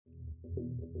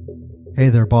Hey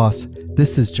there, boss.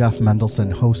 This is Jeff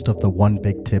Mendelson, host of the One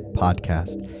Big Tip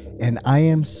podcast, and I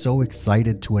am so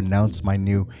excited to announce my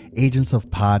new Agents of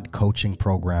Pod coaching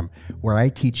program, where I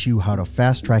teach you how to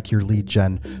fast track your lead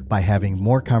gen by having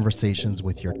more conversations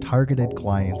with your targeted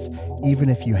clients, even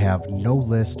if you have no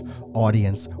list,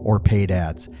 audience, or paid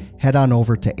ads. Head on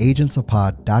over to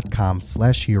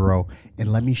agentsofpod.com/hero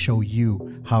and let me show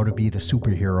you how to be the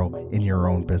superhero in your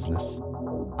own business.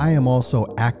 I am also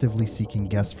actively seeking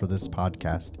guests for this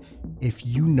podcast. If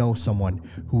you know someone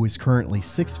who is currently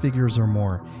six figures or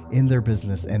more in their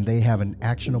business and they have an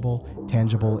actionable,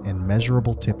 tangible, and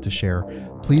measurable tip to share,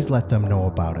 please let them know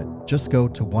about it. Just go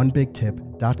to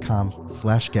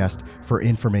onebigtip.com/guest for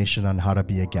information on how to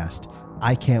be a guest.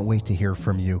 I can't wait to hear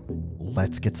from you.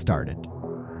 Let's get started.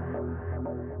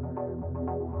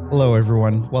 Hello,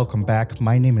 everyone. Welcome back.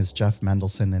 My name is Jeff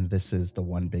Mendelson, and this is the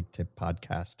One Big Tip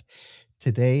podcast.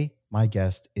 Today, my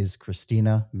guest is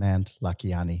Kristina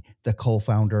Mänd-Lakhiani, the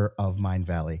co-founder of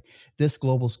Mindvalley. This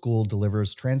global school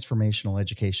delivers transformational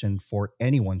education for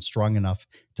anyone strong enough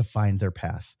to find their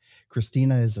path.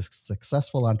 Kristina is a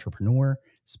successful entrepreneur,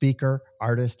 speaker,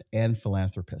 artist, and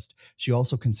philanthropist. She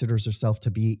also considers herself to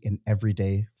be an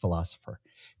everyday philosopher.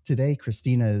 Today,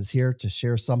 Kristina is here to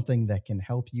share something that can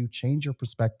help you change your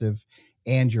perspective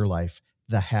and your life,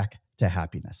 the hack to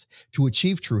happiness. To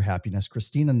achieve true happiness,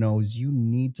 Kristina knows you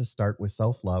need to start with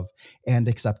self-love and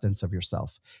acceptance of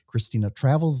yourself. Kristina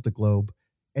travels the globe,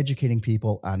 educating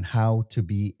people on how to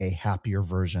be a happier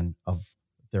version of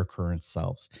their current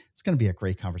selves. It's going to be a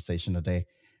great conversation today.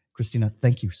 Kristina,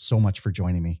 thank you so much for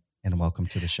joining me and welcome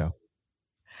to the show.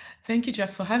 Thank you,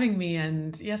 Jeff, for having me.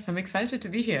 And yes, I'm excited to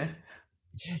be here.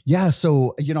 Yeah.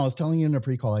 So, I was telling you in a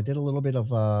pre-call, I did a little bit of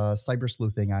cyber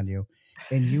sleuthing on you,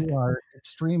 and you are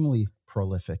extremely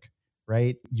prolific,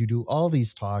 right? You do all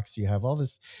these talks, you have all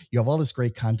this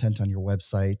great content on your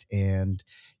website. And,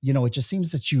 it just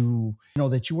seems that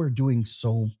that you are doing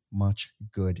so much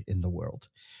good in the world.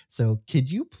 So could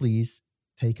you please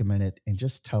take a minute and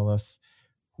just tell us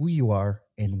who you are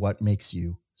and what makes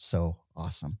you so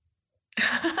awesome?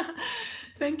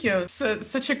 Thank you. So,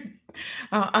 such a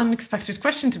unexpected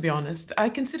question, to be honest. I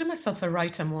consider myself a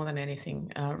writer more than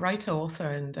anything, writer, author,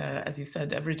 and as you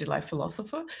said, everyday life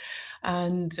philosopher.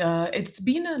 And it's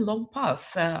been a long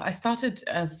path. I started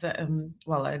as a in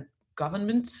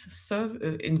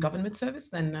government service.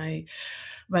 Then I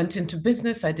went into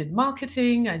business. I did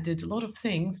marketing. I did a lot of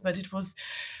things. But it was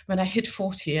when I hit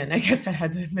 40, and I guess I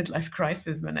had a midlife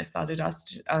crisis when I started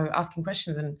asking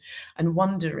questions and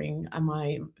wondering, am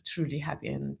I truly happy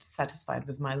and satisfied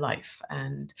with my life?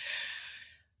 And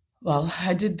well,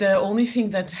 I did the only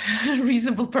thing that a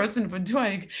reasonable person would do.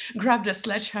 I grabbed a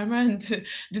sledgehammer and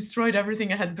destroyed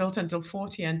everything I had built until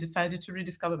 40 and decided to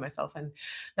rediscover myself. And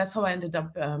that's how I ended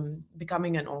up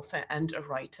becoming an author and a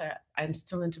writer. I'm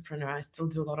still entrepreneur. I still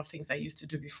do a lot of things I used to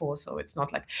do before. So it's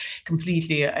not like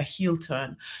completely a heel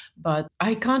turn. But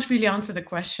I can't really answer the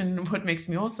question, what makes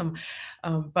me awesome?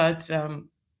 But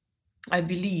I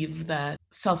believe that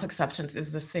self acceptance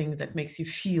is the thing that makes you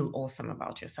feel awesome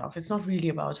about yourself. It's not really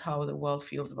about how the world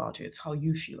feels about you, it's how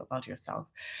you feel about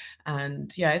yourself.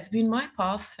 And yeah, it's been my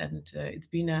path, and it's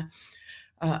been a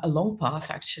long path,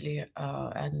 actually,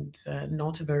 and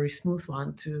not a very smooth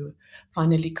one to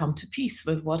finally come to peace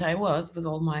with what I was, with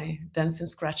all my dents and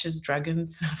scratches,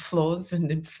 dragons, flaws,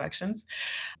 and imperfections.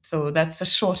 So that's a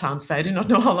short answer. I do not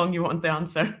know how long you want the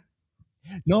answer.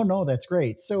 No, that's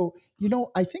great. So,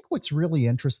 I think what's really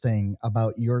interesting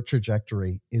about your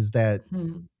trajectory is that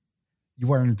Hmm.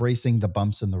 you are embracing the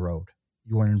bumps in the road.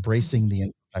 You are Mhm. embracing the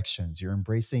imperfections. You're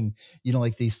embracing,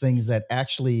 like these things that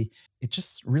actually, it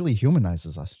just really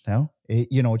humanizes us. No, it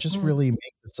just Mm. really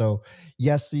makes it so,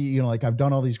 yes, like I've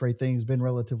done all these great things, been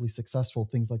relatively successful,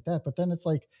 things like that. But then it's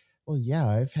like, well, yeah,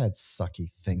 I've had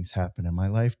sucky things happen in my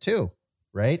life too.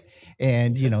 Right.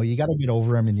 And, you got to get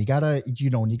over them and and you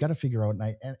got to figure out, and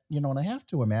I have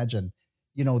to imagine,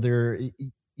 there,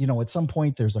 at some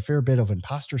point there's a fair bit of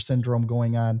imposter syndrome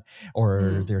going on, or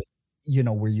Mm. there's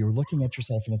where you're looking at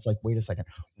yourself and it's like, wait a second,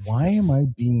 why am I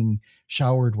being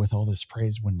showered with all this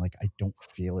praise when like I don't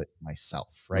feel it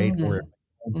myself, right? Or if Mhm. I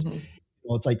don't,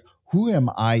 Mhm. it's like, who am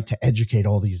I to educate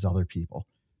all these other people?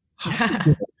 How do you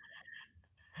get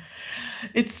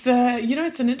It's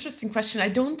it's an interesting question. I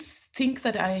don't think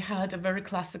that I had a very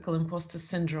classical imposter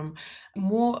syndrome.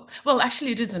 More, well,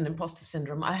 actually, it is an imposter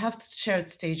syndrome. I have shared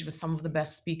stage with some of the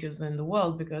best speakers in the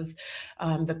world because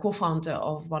I'm the co-founder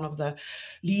of one of the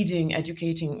leading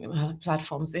educating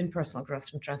platforms in personal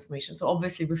growth and transformation. So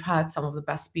obviously, we've had some of the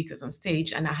best speakers on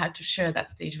stage, and I had to share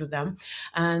that stage with them.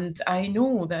 And I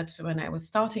know that when I was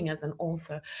starting as an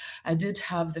author, I did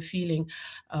have the feeling,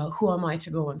 who am I to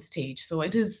go on stage? So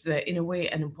it is, in a way,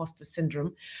 an imposter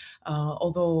syndrome,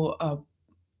 although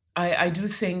I do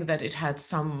think that it had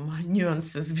some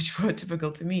nuances which were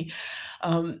typical to me.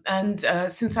 And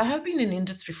since I have been in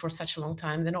industry for such a long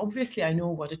time, then obviously I know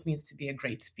what it means to be a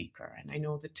great speaker, and I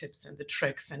know the tips and the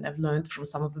tricks, and I've learned from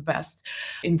some of the best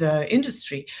in the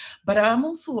industry. But I'm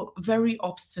also a very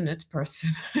obstinate person,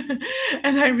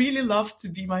 and I really love to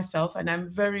be myself, and I'm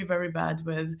very, very bad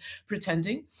with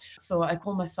pretending. So I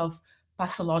call myself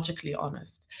pathologically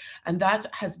honest, and that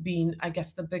has been, I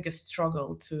guess, the biggest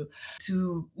struggle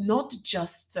to not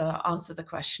just answer the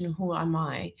question, who am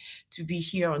I to be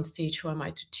here on stage, who am I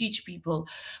to teach people,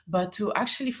 but to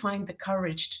actually find the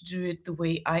courage to do it the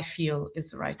way I feel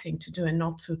is the right thing to do, and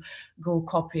not to go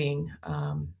copying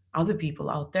other people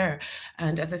out there.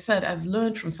 And as I said, I've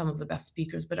learned from some of the best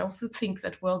speakers, but I also think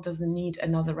that world doesn't need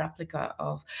another replica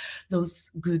of those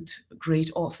good, great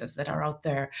authors that are out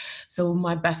there. So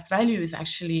my best value is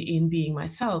actually in being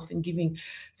myself and giving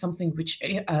something which,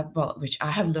 well, which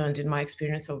I have learned in my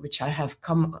experience, or which I have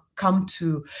come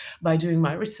to by doing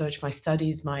my research, my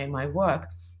studies, my work.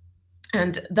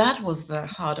 And that was the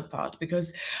harder part,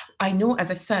 because I know,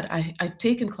 as I said, I've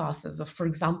taken classes of, for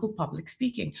example, public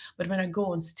speaking. But when I go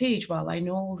on stage, while I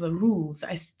know the rules,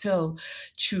 I still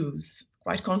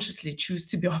quite consciously choose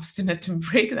to be obstinate and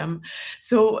break them.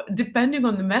 So depending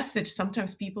on the message,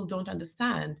 sometimes people don't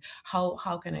understand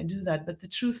how can I do that. But the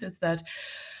truth is that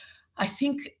I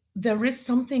think there is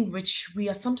something which we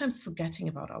are sometimes forgetting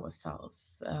about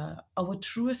ourselves. Our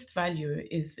truest value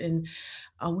is in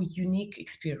our unique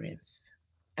experience.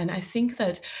 And I think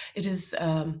that it is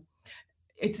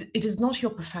it is not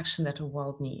your perfection that a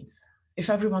world needs. If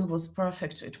everyone was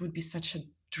perfect, it would be such a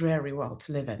dreary world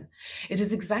to live in. It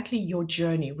is exactly your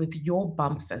journey with your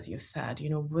bumps, as you said,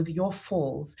 with your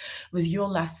falls, with your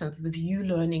lessons, with you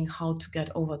learning how to get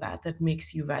over that, that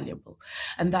makes you valuable.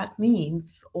 And that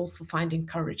means also finding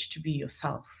courage to be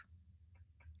yourself.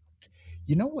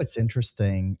 You know what's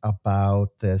interesting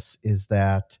about this is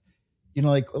that,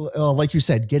 like you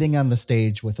said, getting on the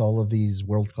stage with all of these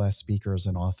world class speakers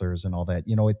and authors and all that,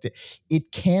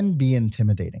 it can be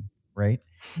intimidating, right?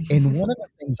 And one of the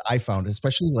things I found,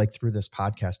 especially like through this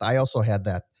podcast, I also had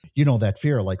that, that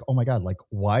fear, like, oh my god, like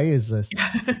why is this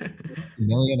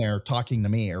millionaire talking to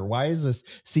me, or why is this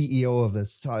CEO of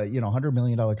this $100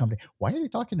 million company, why are they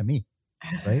talking to me,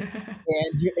 right?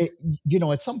 And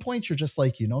at some point you're just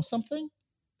like, something,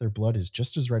 their blood is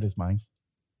just as red as mine.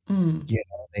 Mm,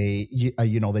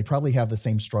 They probably have the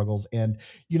same struggles. And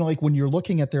like when you're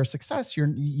looking at their success,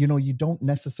 you don't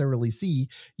necessarily see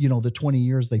the 20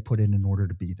 years they put in order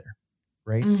to be there,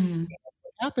 right? mm.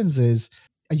 What happens is,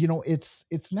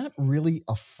 it's not really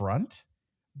a front,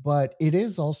 but it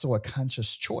is also a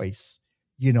conscious choice,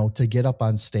 to get up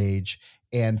on stage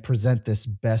and present this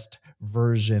best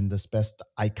version, this best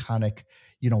iconic,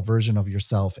 version of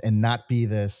yourself, and not be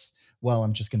this, well,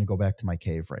 I'm just going to go back to my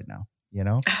cave right now,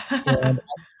 and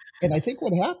and I think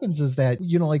what happens is that,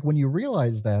 like when you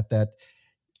realize that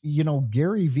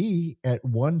Gary V at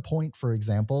one point, for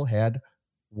example, had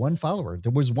one follower.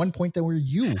 There was one point that where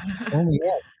you only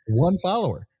had one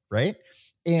follower, right?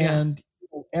 Yeah. And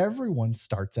everyone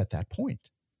starts at that point,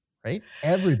 right?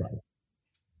 Everybody.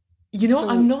 I'm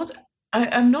So not.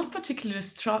 I'm not particularly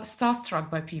starstruck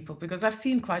by people, because I've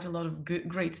seen quite a lot of good,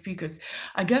 great speakers.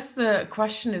 I guess the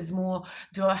question is more,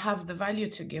 do I have the value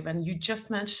to give? And you just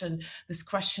mentioned this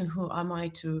question, who am I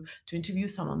to interview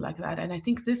someone like that? And I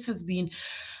think this has been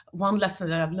one lesson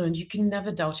that I've learned. You can never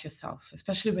doubt yourself,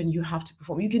 especially when you have to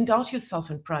perform. You can doubt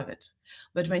yourself in private,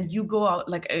 but when you go out,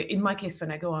 like in my case,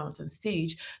 when I go out on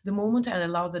stage, the moment I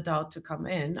allow the doubt to come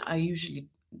in, I usually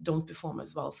don't perform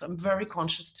as well. So I'm very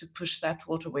conscious to push that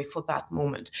thought away for that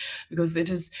moment, because it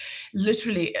is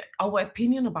literally, our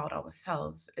opinion about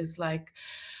ourselves is like,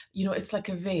 it's like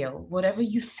a veil. Whatever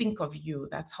you think of you,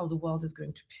 that's how the world is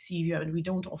going to perceive you. And we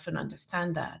don't often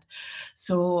understand that.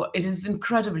 So it is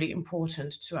incredibly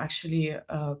important to actually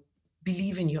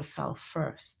believe in yourself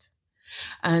first.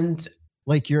 And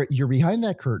like you're behind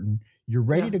that curtain, you're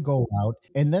ready yeah. to go out,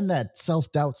 and then that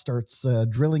self doubt starts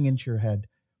drilling into your head.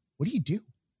 What do you do?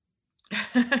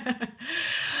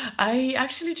 I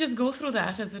actually just go through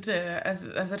that as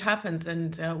it happens,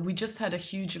 and we just had a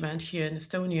huge event here in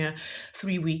Estonia.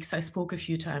 3 weeks. I spoke a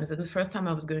few times, and the first time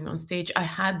I was going on stage, I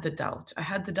had the doubt. I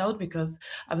had the doubt because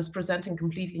I was presenting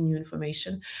completely new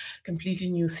information, completely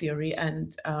new theory,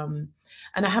 and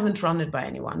I haven't run it by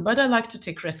anyone. But I like to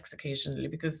take risks occasionally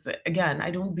because, again,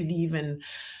 I don't believe in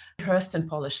rehearsed and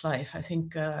polished life. I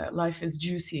think life is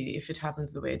juicy if it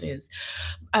happens the way it is.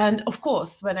 And of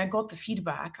course, when I got the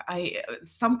feedback, I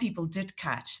some people did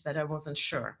catch that I wasn't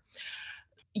sure.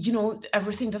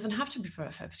 Everything doesn't have to be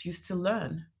perfect. You still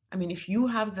learn. I mean, if you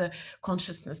have the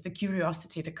consciousness, the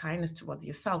curiosity, the kindness towards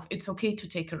yourself, it's okay to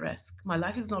take a risk. My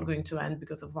life is not going to end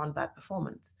because of one bad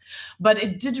performance, but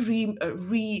it did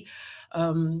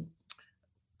um,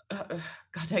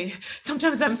 God,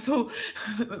 sometimes I'm so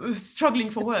struggling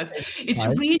for words. It's It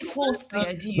fine. reinforced the Let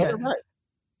it idea. ride.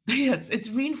 Yes, it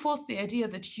reinforced the idea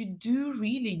that you do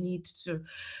really need to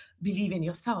believe in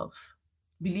yourself.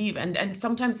 Believe, and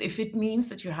sometimes if it means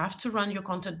that you have to run your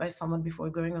content by someone before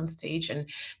going on stage and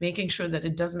making sure that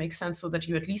it does make sense so that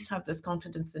you at least have this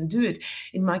confidence, then do it.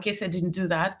 In my case, I didn't do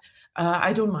that.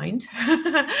 I don't mind.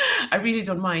 I really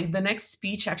don't mind. The next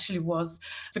speech actually was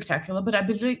spectacular, but I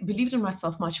believed in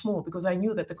myself much more because I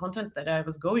knew that the content that I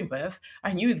was going with,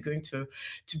 I knew is going to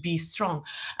be strong.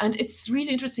 And it's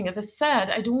really interesting. As I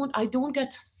said, I don't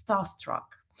get starstruck.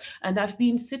 And I've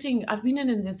been in an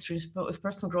industry of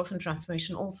personal growth and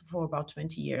transformation also for about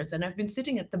 20 years. And I've been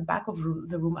sitting at the back of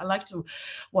the room. I like to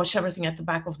watch everything at the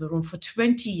back of the room for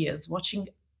 20 years, watching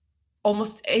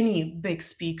almost any big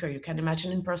speaker you can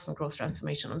imagine in personal growth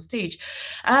transformation on stage.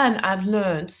 And I've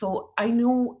learned, so I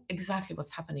know exactly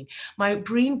what's happening. My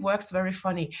brain works very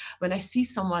funny. When I see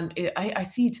someone, I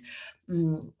see it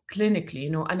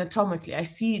clinically, anatomically. I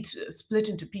see it split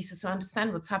into pieces, so I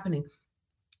understand what's happening.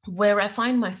 Where I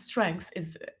find my strength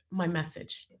is my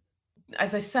message.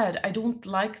 As I said, I don't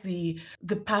like the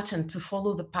pattern, to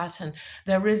follow the pattern.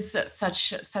 There is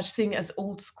such thing as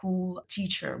old school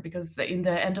teacher, because in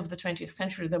the end of the 20th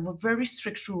century there were very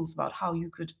strict rules about how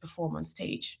you could perform on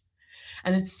stage,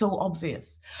 and it's so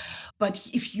obvious. But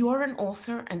if you're an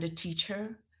author and a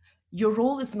teacher, your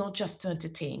role is not just to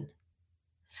entertain.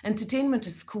 Entertainment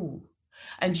is cool,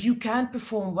 and you can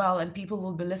perform well, and people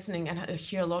will be listening and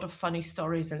hear a lot of funny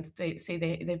stories, and they say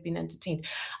they've been entertained.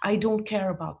 I don't care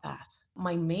about that.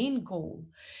 My main goal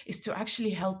is to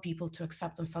actually help people to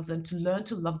accept themselves and to learn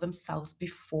to love themselves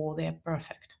before they're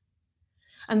perfect.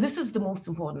 And this is the most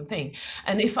important thing.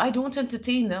 And if I don't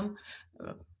entertain them,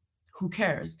 uh, who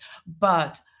cares?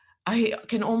 But I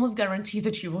can almost guarantee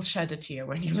that you will shed a tear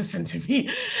when you listen to me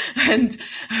and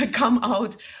come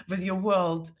out with your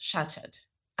world shattered.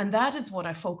 And that is what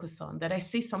I focus on, that I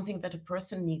say something that a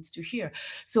person needs to hear.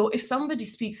 So if somebody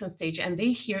speaks on stage and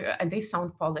they hear and they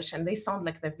sound polished and they sound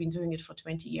like they've been doing it for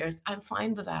 20 years, I'm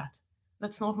fine with that.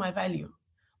 That's not my value.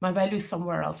 My value is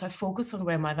somewhere else. I focus on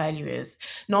where my value is,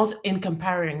 not in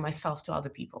comparing myself to other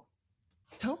people.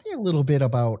 Tell me a little bit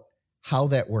about how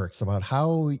that works, about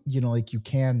how, like you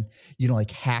can, like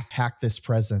hack this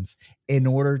presence in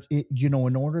order,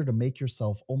 in order to make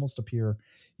yourself almost appear,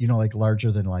 like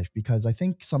larger than life. Because I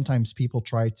think sometimes people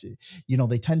try to,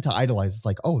 they tend to idolize. It's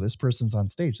like, oh, this person's on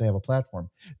stage. They have a platform.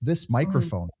 This Mhm.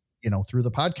 microphone, through the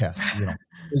podcast,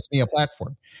 gives me a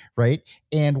platform. Right.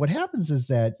 And what happens is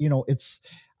that,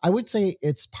 I would say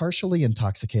it's partially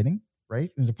intoxicating, right?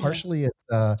 And Yeah. partially it's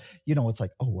it's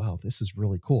like, oh wow, this is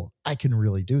really cool. I can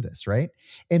really do this, right?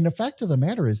 And the fact of the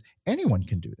matter is, anyone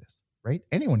can do this, right?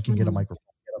 Anyone can get a Mhm. microphone,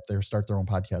 get up there, start their own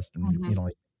podcast, and Mhm.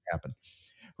 like happen,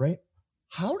 right?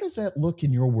 How does that look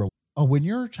in your world? When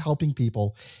you're helping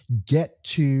people get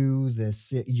to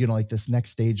this, like this next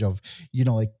stage of,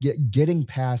 like getting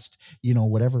past,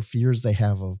 whatever fears they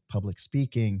have of public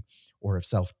speaking or of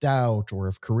self doubt or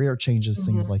of career changes,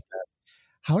 things Mhm. like that.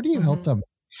 How do you help Mhm. them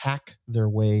hack their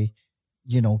way,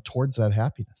 towards that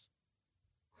happiness?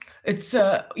 It's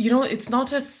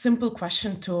not a simple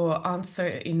question to answer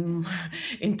in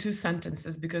in 2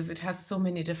 sentences because it has so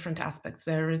many different aspects.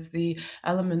 There is the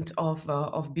element of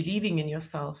believing in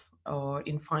yourself or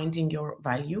in finding your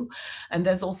value, and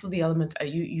there's also the element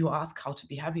you ask how to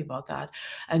be happy about that,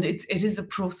 and it is a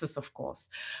process, of course.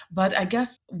 But I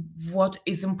guess what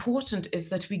is important is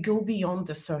that we go beyond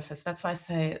the surface. That's why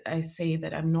I say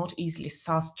that I'm not easily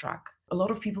starstruck. A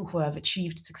lot of people who have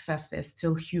achieved success, they're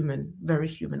still human, very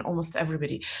human, almost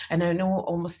everybody. And I know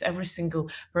almost every single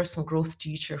personal growth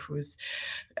teacher who's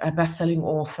a best-selling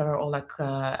author or like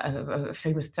a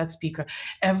famous TED speaker,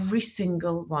 every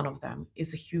single one of them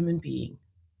is a human being.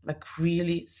 like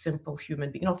really simple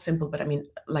human being. Not simple, but I mean,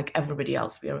 like everybody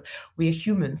else, we are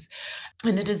humans.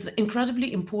 And it is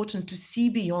incredibly important to see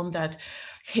beyond that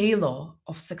halo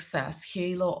of success,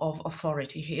 halo of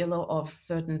authority, halo of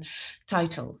certain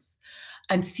titles,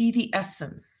 and see the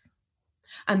essence.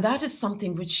 And that is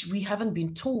something which we haven't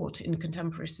been taught in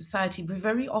contemporary society. We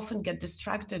very often get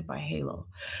distracted by halo.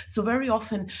 So very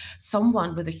often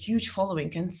someone with a huge following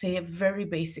can say a very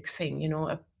basic thing,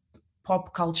 a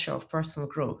pop culture of personal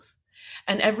growth.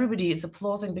 And everybody is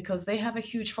applauding because they have a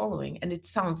huge following, and it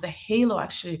sounds, the halo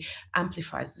actually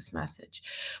amplifies this message.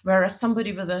 Whereas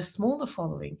somebody with a smaller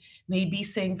following may be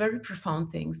saying very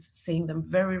profound things, saying them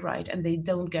very right, and they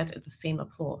don't get the same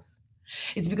applause.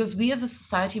 It's because we as a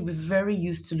society, we're very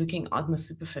used to looking at the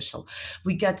superficial.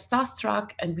 We get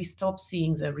starstruck and we stop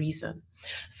seeing the reason.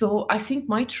 So I think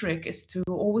my trick is to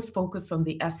always focus on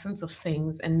the essence of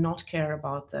things and not care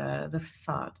about the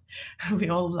facade. We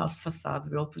all love facades.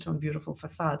 We all put on beautiful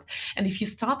facades. And if you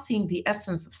start seeing the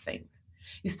essence of things,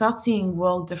 you start seeing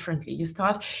world differently.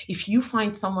 If you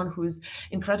find someone who's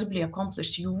incredibly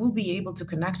accomplished, you will be able to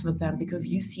connect with them because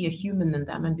you see a human in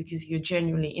them and because you're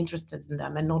genuinely interested in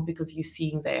them, and not because you're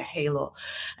seeing their halo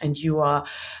and you are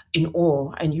in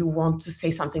awe and you want to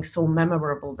say something so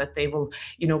memorable that they will,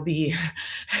 be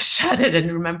shattered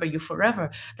and remember you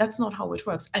forever. That's not how it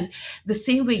works. And the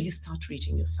same way you start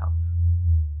treating yourself.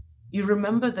 You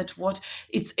remember that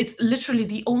it's literally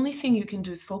the only thing you can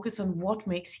do is focus on what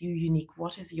makes you unique,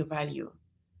 what is your value,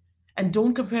 and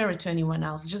don't compare it to anyone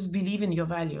else. Just believe in your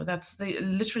value. That's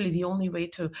literally the only way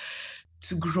to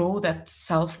grow that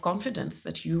self-confidence,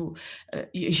 that you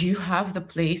have the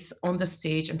place on the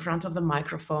stage, in front of the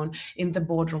microphone, in the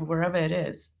boardroom, wherever it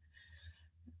is.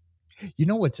 You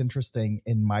know what's interesting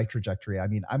in my trajectory? I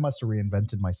mean, I must have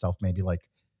reinvented myself maybe like,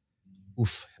 at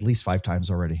least 5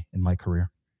 times already in my career,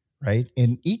 right?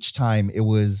 And each time it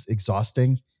was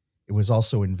exhausting. It was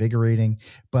also invigorating,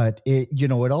 but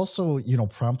it also,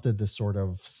 prompted this sort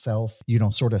of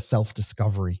sort of self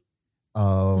discovery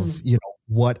of, Mm.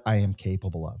 what I am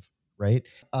capable of, right?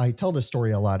 I tell this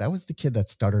story a lot. I was the kid that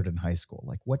stuttered in high school.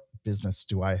 Like, what business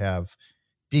do I have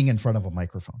being in front of a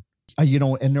microphone?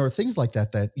 And there are things like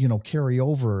that carry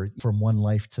over from one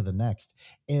life to the next.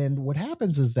 And what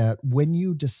happens is that when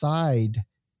you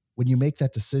make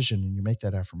that decision and you make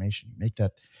that affirmation, you make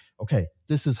that, okay,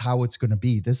 this is how it's going to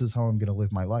be, this is how I'm going to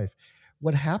live my life.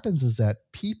 What happens is that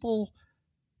people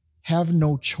have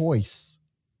no choice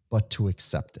but to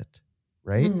accept it,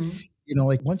 right? Mm.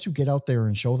 Like once you get out there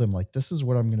and show them, like, this is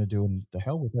what I'm going to do and the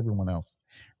hell with everyone else,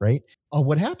 right?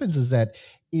 What happens is that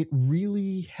it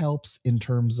really helps in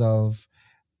terms of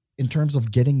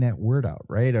getting that word out,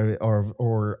 right?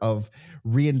 Or of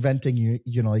reinventing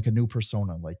like a new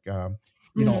persona, like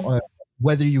Mm.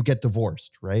 whether you get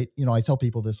divorced, right? I tell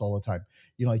people this all the time.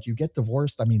 Like, you get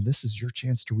divorced, I mean, this is your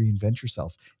chance to reinvent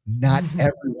yourself. Not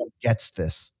everyone gets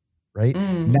this, right?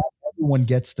 Mm. Not everyone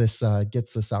gets this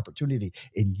opportunity,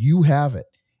 and you have it.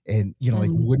 And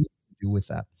like, Mm. what do you do with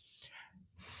that?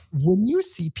 When you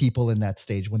see people in that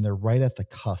stage, when they're right at the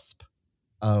cusp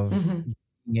of Mhm.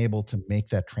 being able to make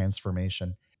that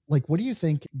transformation, like, what do you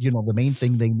think, the main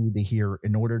thing they need to hear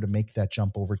in order to make that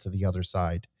jump over to the other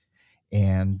side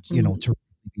and, Mm. to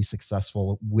be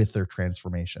successful with their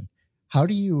transformation? How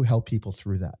do you help people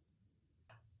through that?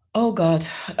 Oh God.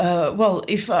 Well,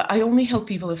 if I only help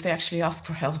people if they actually ask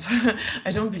for help.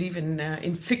 I don't believe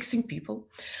in fixing people.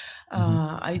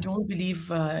 Mhm. I don't believe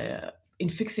in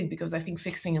fixing, because I think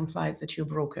fixing implies that you're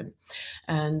broken,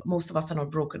 and most of us are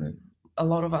not broken. A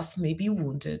lot of us may be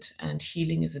wounded, and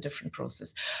healing is a different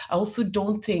process. I also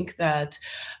don't think that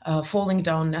falling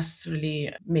down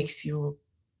necessarily makes you.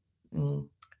 mm,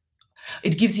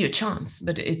 it gives you a chance,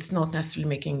 but it's not necessarily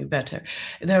making you better.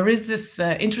 There is this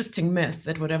interesting myth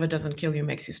that whatever doesn't kill you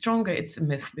makes you stronger. It's a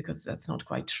myth, because that's not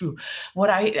quite true. What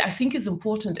I think is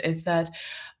important is that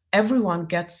everyone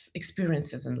gets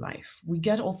experiences in life. We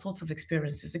get all sorts of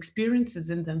experiences. Experiences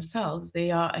in themselves,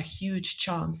 they are a huge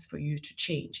chance for you to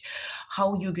change.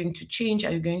 How you're going to change?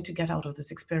 Are you going to get out of this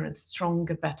experience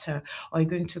stronger, better? Or are you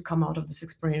going to come out of this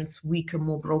experience weaker,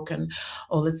 more broken,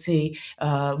 or let's say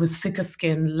with thicker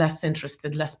skin, less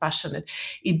interested, less passionate?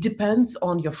 It depends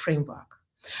on your framework.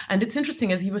 And it's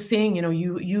interesting, as you were saying,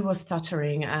 you were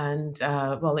stuttering, and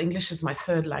well, English is my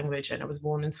third language, and I was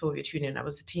born in Soviet Union. I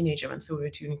was a teenager when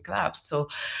Soviet Union collapsed. So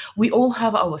we all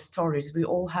have our stories, we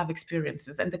all have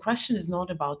experiences, and the question is not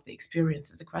about the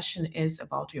experiences. The question is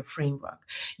about your framework,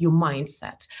 your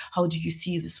mindset. How do you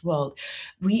see this world?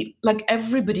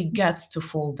 Everybody gets to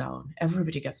fall down.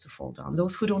 Everybody gets to fall down.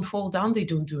 Those who don't fall down, they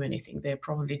don't do anything. They're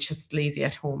probably just lazy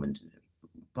at home and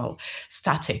well,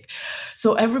 static.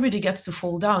 So everybody gets to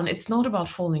fall down. It's not about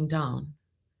falling down.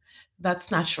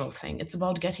 That's natural thing. It's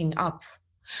about getting up.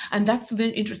 And that's a very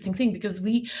interesting thing, because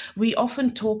we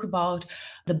often talk about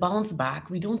the bounce back.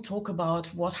 We don't talk about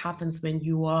what happens when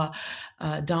you are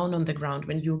down on the ground,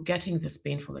 when you're getting this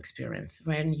painful experience,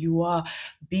 when you are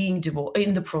being divorced,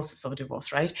 in the process of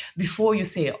divorce, right? Before you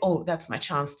say, oh, that's my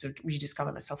chance to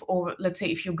rediscover myself. Or let's say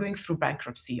if you're going through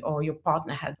bankruptcy, or your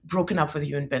partner had broken up with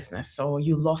you in business, or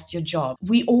you lost your job.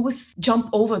 We always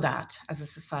jump over that as a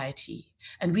society,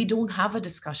 and we don't have a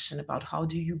discussion about how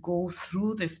do you go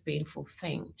through this painful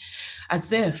thing,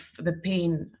 as if the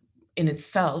pain in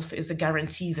itself is a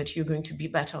guarantee that you're going to be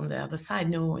better on the other side.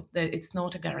 No, it's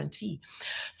not a guarantee.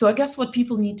 So I guess what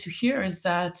people need to hear is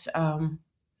that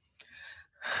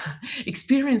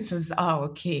experiences are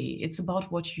okay. It's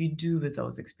about what you do with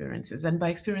those experiences. And by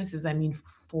experiences, I mean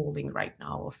falling right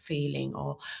now, or failing,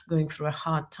 or going through a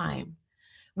hard time.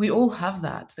 We all have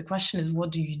that. The question is,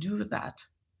 what do you do with that?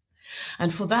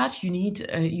 And for that, you need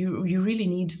you really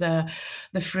need the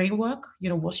framework,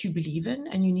 what you believe in,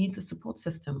 and you need the support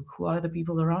system. Who are the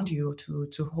people around you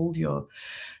to hold your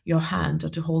hand, or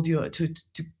to hold to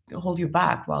hold you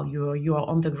back while you're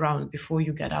on the ground before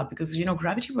you get up? Because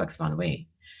gravity works one way.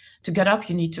 To get up,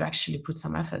 you need to actually put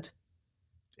some effort.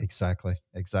 Exactly.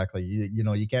 Exactly.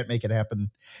 You can't make it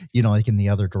happen, like in the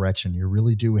other direction. You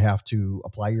really do have to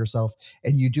apply yourself,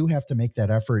 and you do have to make that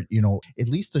effort, at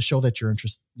least to show that you're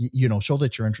interested, show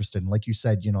that you're interested. And like you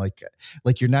said,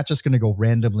 like you're not just going to go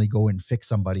randomly go and fix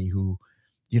somebody who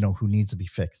needs to be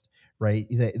fixed, right?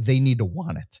 They need to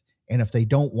want it. And if they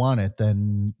don't want it,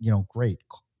 then, great.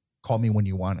 Call me when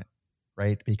you want it.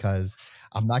 Right. Because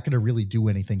I'm not going to really do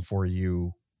anything for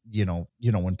you,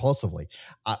 impulsively.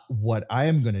 What I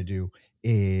am going to do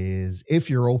is, if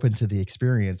you're open to the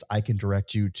experience, I can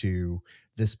direct you to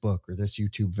this book or this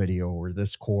YouTube video or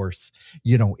this course,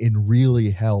 and Mhm. really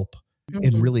help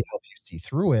you see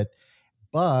through it.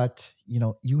 But,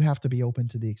 you have to be open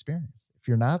to the experience. If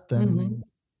you're not, then Mhm.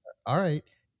 all right,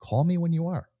 call me when you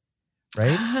are,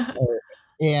 right?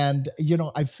 And,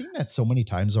 I've seen that so many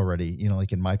times already,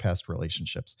 like in my past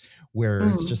relationships, where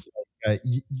it's Mm. just like,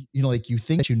 like you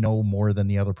think that you know more than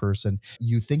the other person.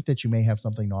 You think that you may have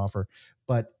something to offer,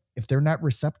 but if they're not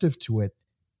receptive to it,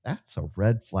 that's a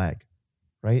red flag,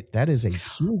 right? That is a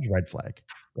huge red flag,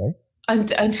 right?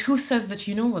 And who says that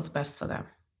you know what's best for them?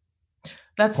 Of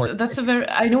That's course, that's a very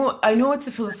I know it's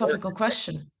a philosophical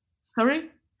question. Sorry?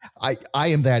 I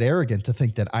am that arrogant to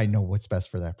think that I know what's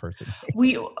best for that person.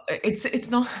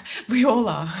 It's not. We all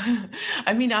are.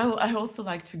 I mean, I also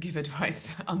like to give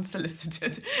advice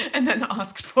unsolicited and then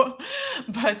asked for,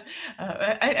 but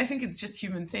I think it's just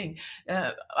human thing.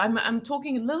 I'm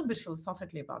talking a little bit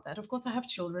philosophically about that. Of course, I have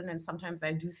children, and sometimes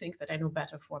I do think that I know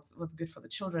better for what's good for the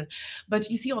children. But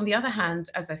you see, on the other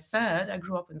hand, as I said, I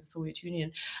grew up in the Soviet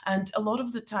Union, and a lot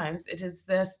of the times it is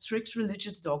the strict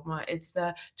religious dogma, it's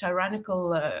the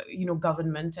tyrannical,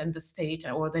 government and the state,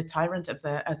 or the tyrant as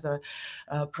a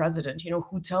president,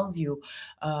 who tells you,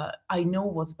 I know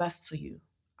what's best for you.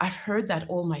 I've heard that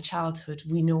all my childhood.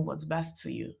 We know what's best for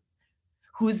you.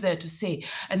 Who's there to say?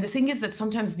 And the thing is that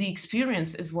sometimes the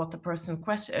experience is what the person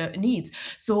needs.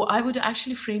 So I would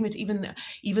actually frame it even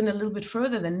a little bit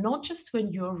further than, not just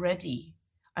when you're ready.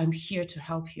 I'm here to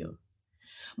help you,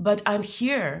 but I'm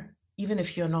here even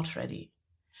if you're not ready.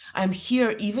 I'm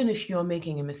here even if you're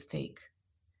making a mistake.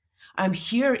 I'm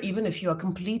here even if you are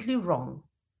completely wrong.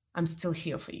 I'm still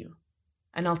here for you,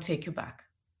 and I'll take you back.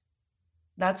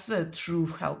 That's the true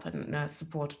help and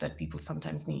support that people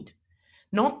sometimes need.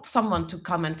 Not someone to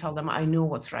come and tell them, I know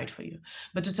what's right for you,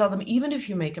 but to tell them, even if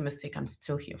you make a mistake, I'm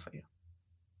still here for you.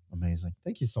 Amazing.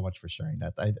 Thank you so much for sharing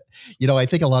that. I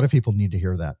think a lot of people need to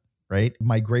hear that, right?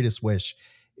 My greatest wish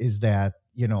is that,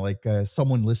 like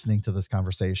someone listening to this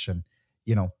conversation,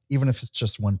 even if it's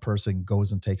just one person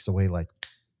goes and takes away like,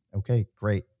 okay,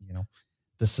 great.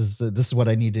 This is what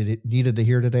I needed to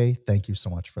hear today. Thank you so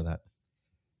much for that.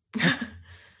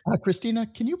 Christina,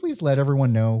 can you please let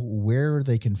everyone know where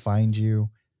they can find you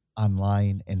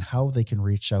online and how they can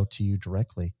reach out to you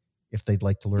directly if they'd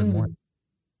like to learn more? Mm.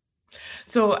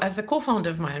 So, as a co-founder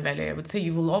of Mind Valley, I would say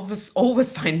you will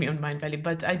always find me on Mind Valley.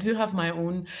 But I do have my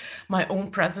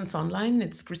own presence online.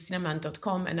 It's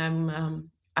KristinaMänd.com,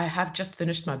 and I have just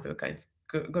finished my book. It's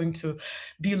going to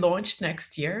be launched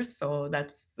next year. So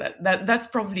that's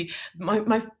probably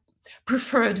my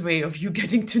preferred way of you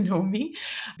getting to know me,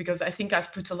 because I think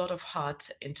I've put a lot of heart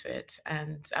into it.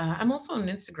 And I'm also on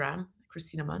Instagram,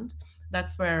 Kristina Mänd.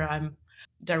 That's where I'm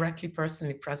directly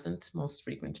personally present most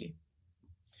frequently.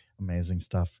 Amazing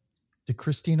stuff. To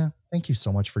Christina, thank you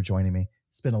so much for joining me.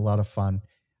 It's been a lot of fun.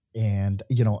 And,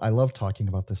 I love talking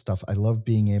about this stuff. I love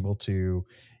being able to,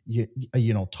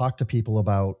 talk to people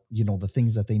about, the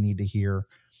things that they need to hear,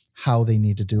 how they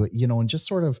need to do it, and just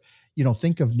sort of,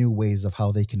 think of new ways of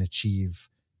how they can achieve,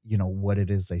 what it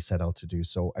is they set out to do.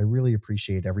 So I really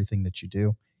appreciate everything that you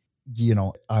do.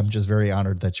 I'm just very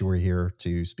honored that you were here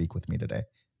to speak with me today.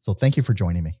 So thank you for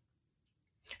joining me.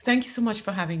 Thank you so much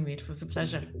for having me. It was a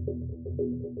pleasure.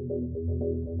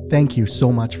 Thank you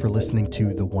so much for listening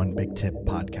to the One Big Tip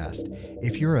podcast.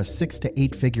 If you're a 6 to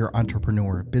 8 figure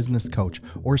entrepreneur, business coach,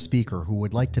 or speaker who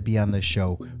would like to be on this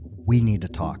show, we need to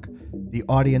talk. The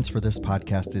audience for this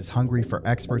podcast is hungry for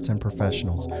experts and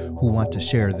professionals who want to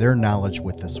share their knowledge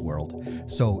with this world.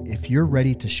 So if you're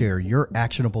ready to share your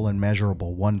actionable and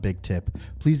measurable One Big Tip,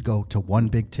 please go to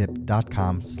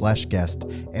onebigtip.com/guest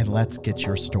and let's get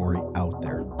your story out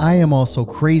there. I am also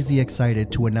crazy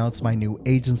excited to announce my new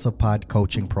Agents of Pod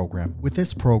coaching program. With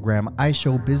this program, I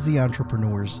show busy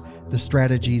entrepreneurs the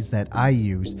strategies that I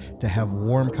use to have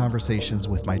warm conversations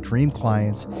with my dream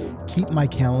clients, keep my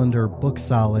calendar booked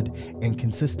solid, and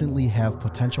consistently have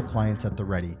potential clients at the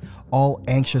ready, all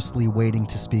anxiously waiting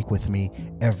to speak with me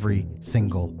every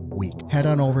single week. Head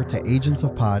on over to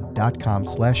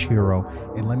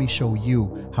agentsofpod.com/hero and let me show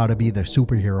you how to be the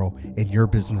superhero in your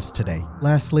business today.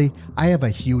 Lastly, I have a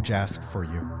huge ask for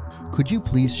you. Could you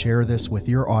please share this with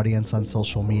your audience on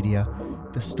social media?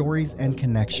 The stories and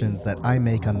connections that I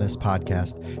make on this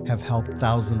podcast have helped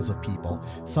thousands of people,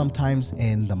 sometimes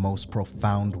in the most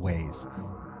profound ways.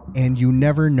 And you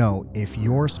never know if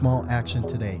your small action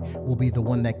today will be the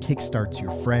one that kickstarts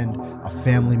your friend, a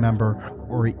family member,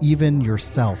 or even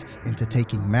yourself into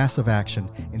taking massive action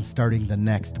and starting the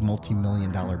next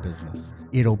multi-million-dollar business.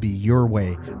 It'll be your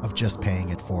way of just paying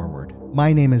it forward.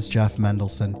 My name is Jeff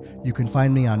Mendelson. You can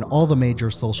find me on all the major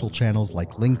social channels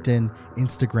like LinkedIn,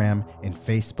 Instagram, and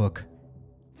Facebook.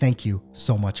 Thank you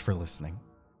so much for listening.